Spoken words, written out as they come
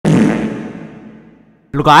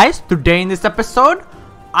Hello guys, today in this episode,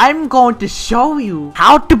 I'm going to show you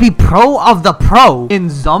how to be pro of the pro in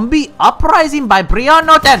Zombie Uprising by Brian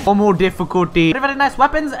Norton. Normal difficulty. Very nice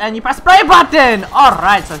weapons and you press play button.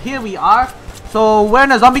 Alright, so here we are. So we're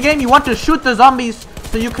in a zombie game. You want to shoot the zombies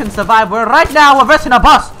so you can survive. Right now we're versing a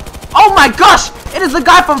boss. Oh my gosh! It is the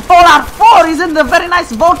guy from Fallout 4. He's in the very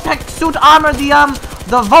nice Voltec suit armor.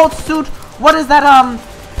 The Volt suit. What is that?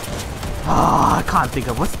 Oh, I can't think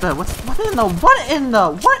of what is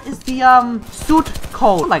the suit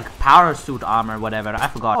called? Like power suit armor, whatever. I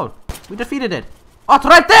forgot. Oh, we defeated it. Oh, it's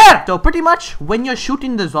right there! So pretty much when you're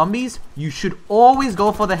shooting the zombies, you should always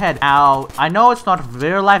go for the head. Now, I know it's not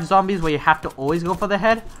real life zombies where you have to always go for the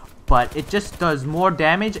head, but it just does more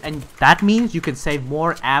damage, and that means you can save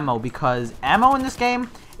more ammo, because ammo in this game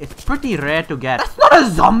is pretty rare to get. That's not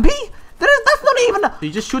a zombie! That's not even a...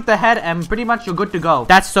 You just shoot the head and pretty much you're good to go.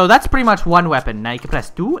 That's pretty much one weapon. Now you can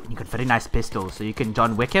press 2 and you got very nice pistols, so you can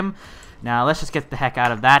John Wick him. Now let's just get the heck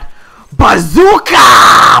out of that. Bazooka!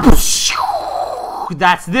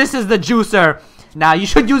 This is the juicer. Now you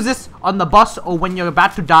should use this on the boss or when you're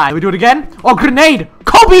about to die. Can we do it again? Oh, grenade!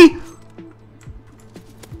 Kobe!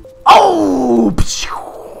 Oh!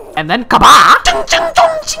 And then KABArrrrr!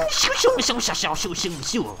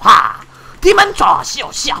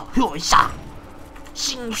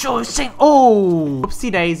 Oh!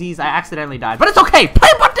 Oopsie daisies, I accidentally died. But it's okay! Play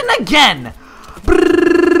button again!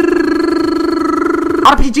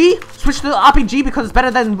 RPG? Switch to the RPG because it's better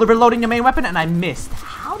than reloading your main weapon, and I missed.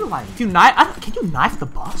 How do I? If you knife, can you knife the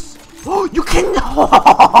boss? Oh, you can!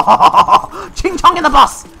 Ching chong in the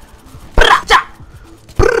boss!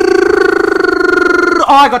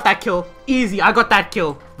 Oh, I got that kill. Easy, I got that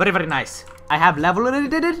kill. Very nice. I have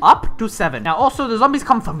leveled it up to 7. Now also the zombies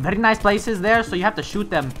come from very nice places there, so you have to shoot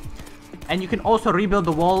them. And you can also rebuild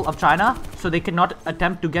the wall of China so they cannot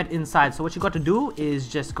attempt to get inside. So what you got to do is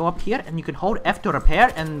just go up here and you can hold F to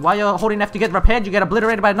repair, and while you're holding F to get repaired, you get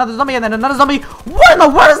obliterated by another zombie and then another zombie. What in the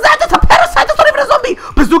world is that? That's a parasite. That's not even a zombie.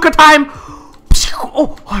 Bazooka time.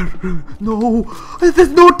 Oh no, there's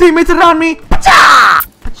no teammates around me. Pacha!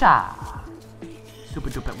 Pacha. Super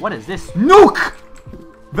duper. What is this? Nuke!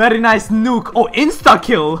 Very nice nuke. Oh, insta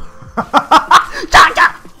kill.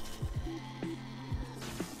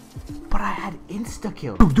 But I had insta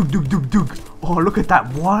kill. Dug. Oh, look at that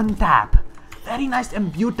one tap. Very nice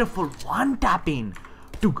and beautiful one tapping.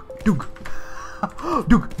 Dug.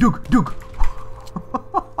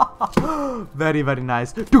 Very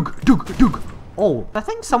nice. Dug. Oh, I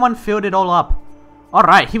think someone filled it all up.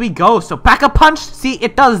 Alright, here we go. So pack a punch. See,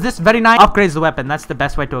 it does this very nice. Upgrades the weapon. That's the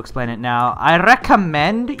best way to explain it. Now, I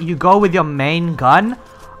recommend you go with your main gun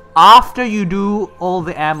after you do all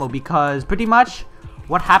the ammo, because pretty much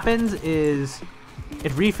what happens is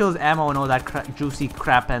it refills ammo and all that juicy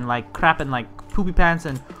crap and like poopy pants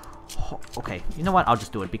and... Oh, okay, you know what? I'll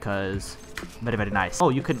just do it because very nice.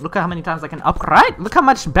 Oh, you can look at how many times I can upgrade. Look how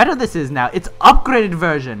much better this is now. It's upgraded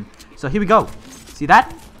version. So here we go. See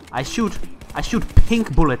that? I shoot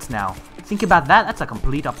pink bullets now. Think about that. That's a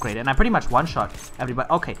complete upgrade. And I pretty much one-shot everybody.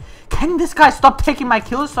 Okay. Can this guy stop taking my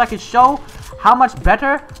kills so I can show how much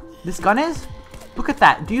better this gun is? Look at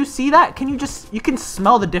that. Do you see that? You can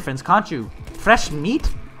smell the difference, can't you? Fresh meat?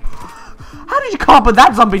 How did you come up with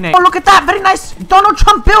that zombie name? Oh, look at that. Very nice. Donald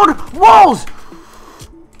Trump build walls.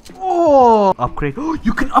 Oh. Upgrade. Oh,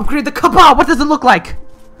 you can upgrade the KABArrrrr. What does it look like?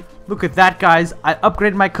 Look at that, guys. I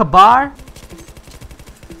upgraded my KABArrrrr.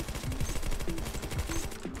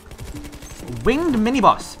 Winged mini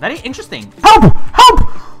boss. Very interesting. Help!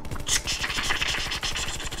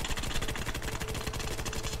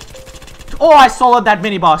 Oh, I soloed that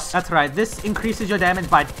mini boss. That's right. This increases your damage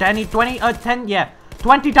by 20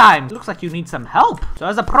 times. Looks like you need some help. So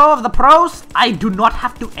as a pro of the pros, I do not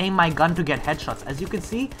have to aim my gun to get headshots. As you can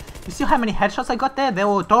see, you see how many headshots I got there? They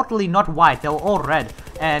were totally not white. They were all red.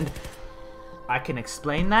 And I can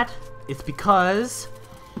explain that. It's because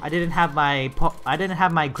I didn't have my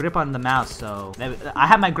grip on the mouse, so I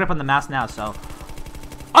have my grip on the mouse now, so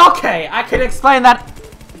okay, I can explain that.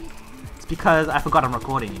 It's because I forgot I'm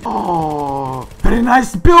recording. Oh, very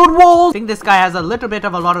nice build walls. I think this guy has a little bit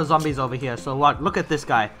of a lot of zombies over here. So what? Look at this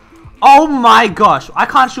guy. Oh my gosh, I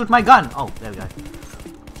can't shoot my gun. Oh, there we go.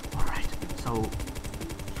 All right, so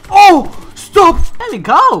oh, stop. There we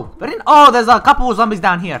go. Oh, there's a couple of zombies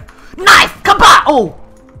down here. Knife, KABArrrrr. Oh,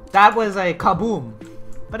 that was a kaboom.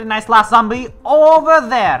 Very nice last zombie over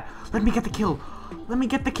there. Let me get the kill.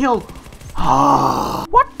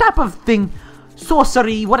 What type of thing?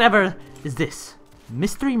 Sorcery, whatever is this?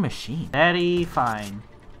 Mystery machine. Very fine.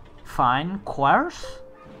 Fine, coarse,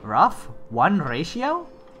 rough, 1 ratio?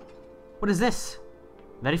 What is this?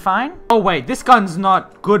 Very fine. Oh wait, this gun's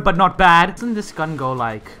not good but not bad. Doesn't this gun go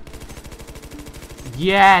like...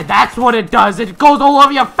 Yeah, that's what it does. It goes all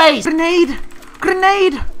over your face. Grenade!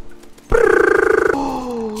 Grenade!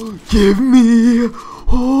 Oh, give me...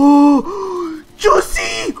 Oh,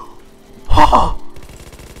 juicy! Oh.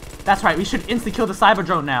 That's right, we should insta-kill the cyber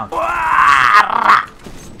drone now.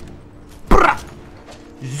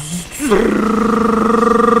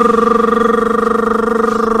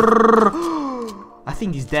 I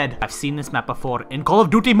think he's dead. I've seen this map before in Call of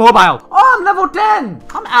Duty Mobile. Oh, I'm level 10.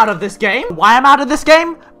 I'm out of this game. Why I'm out of this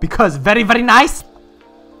game? Because very, very nice.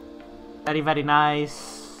 Very, very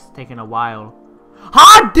nice. Taking a while.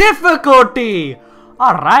 Hard difficulty.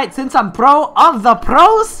 Alright, since I'm pro of the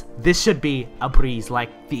pros, this should be a breeze,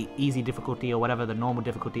 like the easy difficulty or whatever the normal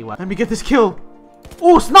difficulty was. Let me get this kill.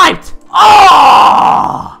 Oh, sniped!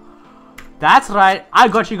 Oh! That's right, I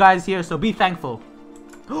got you guys here, so be thankful.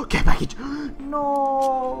 Oh, care package.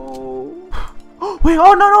 No. Wait,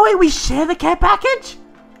 oh, no, wait, we share the care package?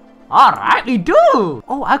 Alright, we do.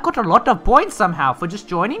 Oh, I got a lot of points somehow for just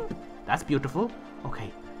joining. That's beautiful.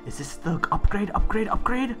 Okay, is this the upgrade?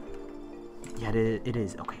 Yeah, it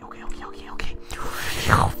is. Okay.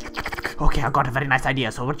 Okay, I got a very nice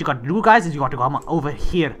idea. So what you got to do, guys, is you got to come over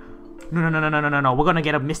here. No. We're gonna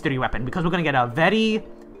get a mystery weapon because we're gonna get a very,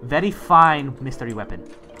 very fine mystery weapon.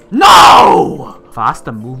 No!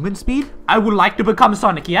 Faster movement speed? I would like to become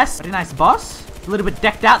Sonic, yes? Very nice boss. A little bit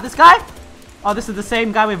decked out, this guy. Oh, this is the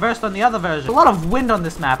same guy we versed on the other version. A lot of wind on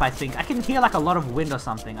this map, I think. I can hear like a lot of wind or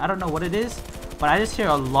something. I don't know what it is, but I just hear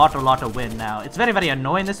a lot of wind now. It's very, very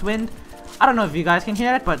annoying, this wind. I don't know if you guys can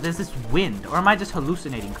hear it, but there's this wind. Or am I just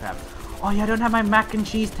hallucinating crap? Oh yeah, I don't have my mac and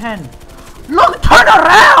cheese 10. Look, turn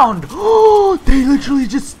around! Oh, they literally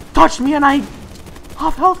just touched me and I...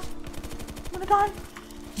 half health. I'm gonna die.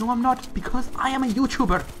 No, I'm not, because I am a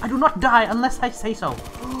YouTuber. I do not die unless I say so.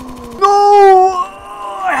 No!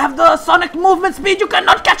 I have the Sonic movement speed. You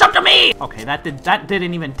cannot catch up to me! Okay, that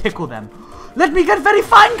didn't even tickle them. Let me get very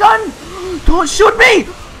fine gun! Don't shoot me!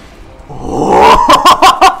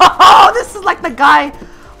 Oh, this is like the guy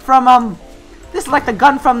from, this is like the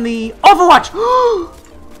gun from the Overwatch.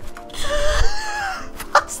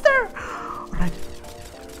 Faster! Alright.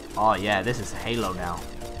 Oh yeah, this is Halo now.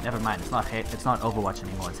 Never mind, it's not Overwatch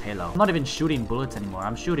anymore, it's Halo. I'm not even shooting bullets anymore,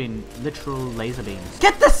 I'm shooting literal laser beams.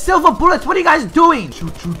 Get the silver bullets, what are you guys doing?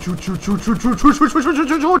 Shoot.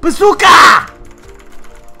 Bazooka!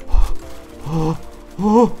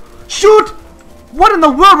 Oh, shoot! What in the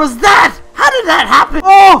world was that? How did that happen?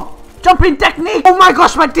 Oh, jumping technique. Oh my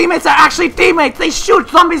gosh, my teammates are actually teammates. They shoot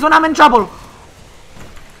zombies when I'm in trouble.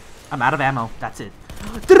 I'm out of ammo, that's it.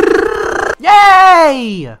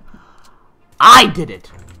 Yay! I did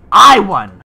it. I won.